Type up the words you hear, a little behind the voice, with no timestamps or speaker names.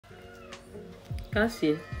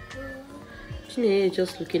Cassie, Chinenye is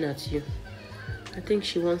just looking at you. I think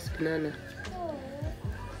she wants banana.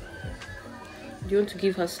 Do you want to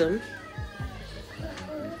give her some?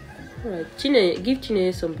 Alright, Chinenye, give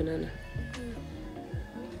Chinenye some banana.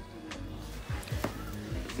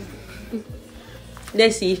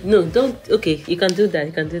 Let's see. No, don't. Okay, you can do that.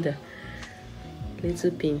 You can do that.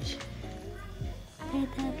 Little pinch.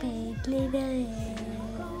 Little bit, little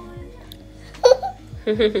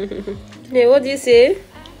Hey, what do you say?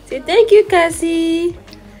 Say thank you, Cassie.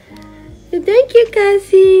 Say thank you,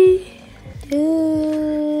 Cassie.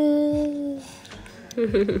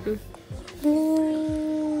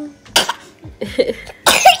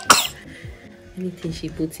 Anything she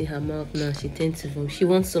puts in her mouth now, she tends to vomit. She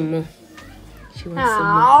wants some more. She wants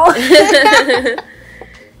some more.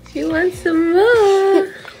 She wants some more.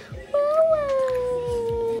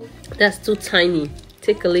 That's too tiny.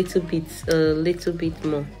 Take a little bit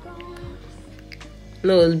more.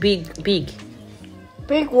 No, big.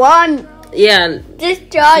 Big one. Yeah. This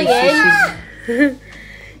giant.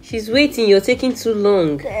 She's waiting. You're taking too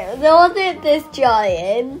long. There wasn't this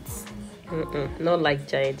giant. Not like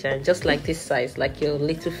giant. Just like this size, like your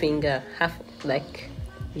little finger, half like,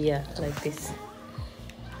 yeah, like this,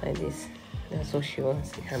 like this. That's what she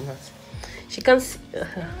wants in her mouth. She can't.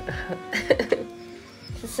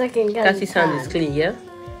 The second Cassie's hand is clean, yeah?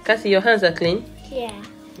 Cassie, your hands are clean? Yeah.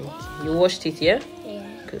 Okay. You washed it, yeah? Yeah.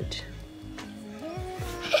 Good.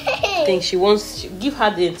 I think she wants... Give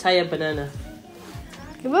her the entire banana.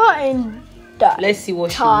 What in the Let's see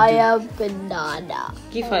what she entire will do. banana?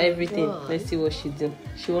 Give her everything. Let's see what she do.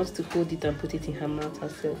 She wants to hold it and put it in her mouth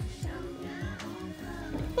herself.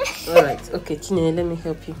 Alright, okay, Chinenye, let me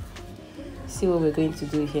help you. See what we're going to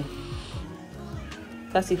do here.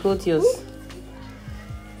 Cassie, hold yours.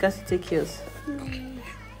 Cassie, take yours.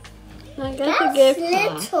 I'm going to give her.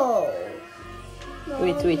 Little.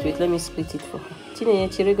 Wait. Let me split it for her. Chinenye,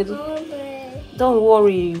 Chirigodi. Don't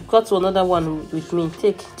worry. You got to another one with me.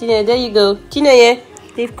 Take. Chinenye, there you go. Chinenye,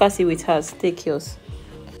 leave Cassie with hers. Take yours.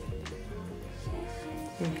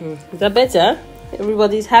 Is that better?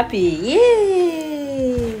 Everybody's happy.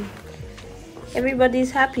 Yay!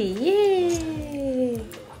 Everybody's happy. Yay!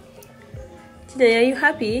 Chinenye, are you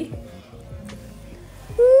happy?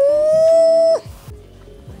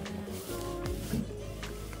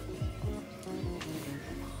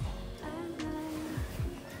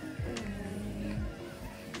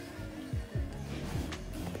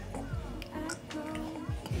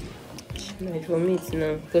 She might vomit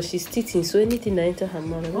now because she's teething, so anything that enters her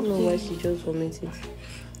mouth, I don't know why she just vomits it.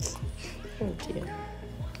 Oh dear.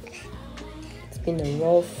 It's been a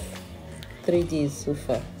rough 3 days so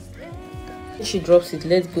far. If she drops it,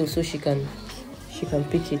 let go so she can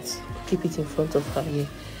pick it, keep it in front of her here,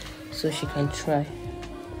 so she can try.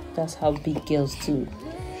 That's how big girls do.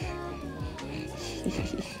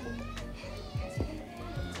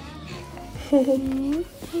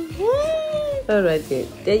 Alright,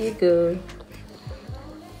 there you go.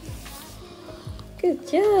 Good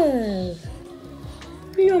job.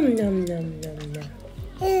 Nom nom nom nom nom.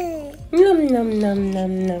 Nom nom nom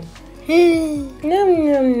nom nom. Nom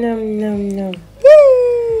nom nom nom nom.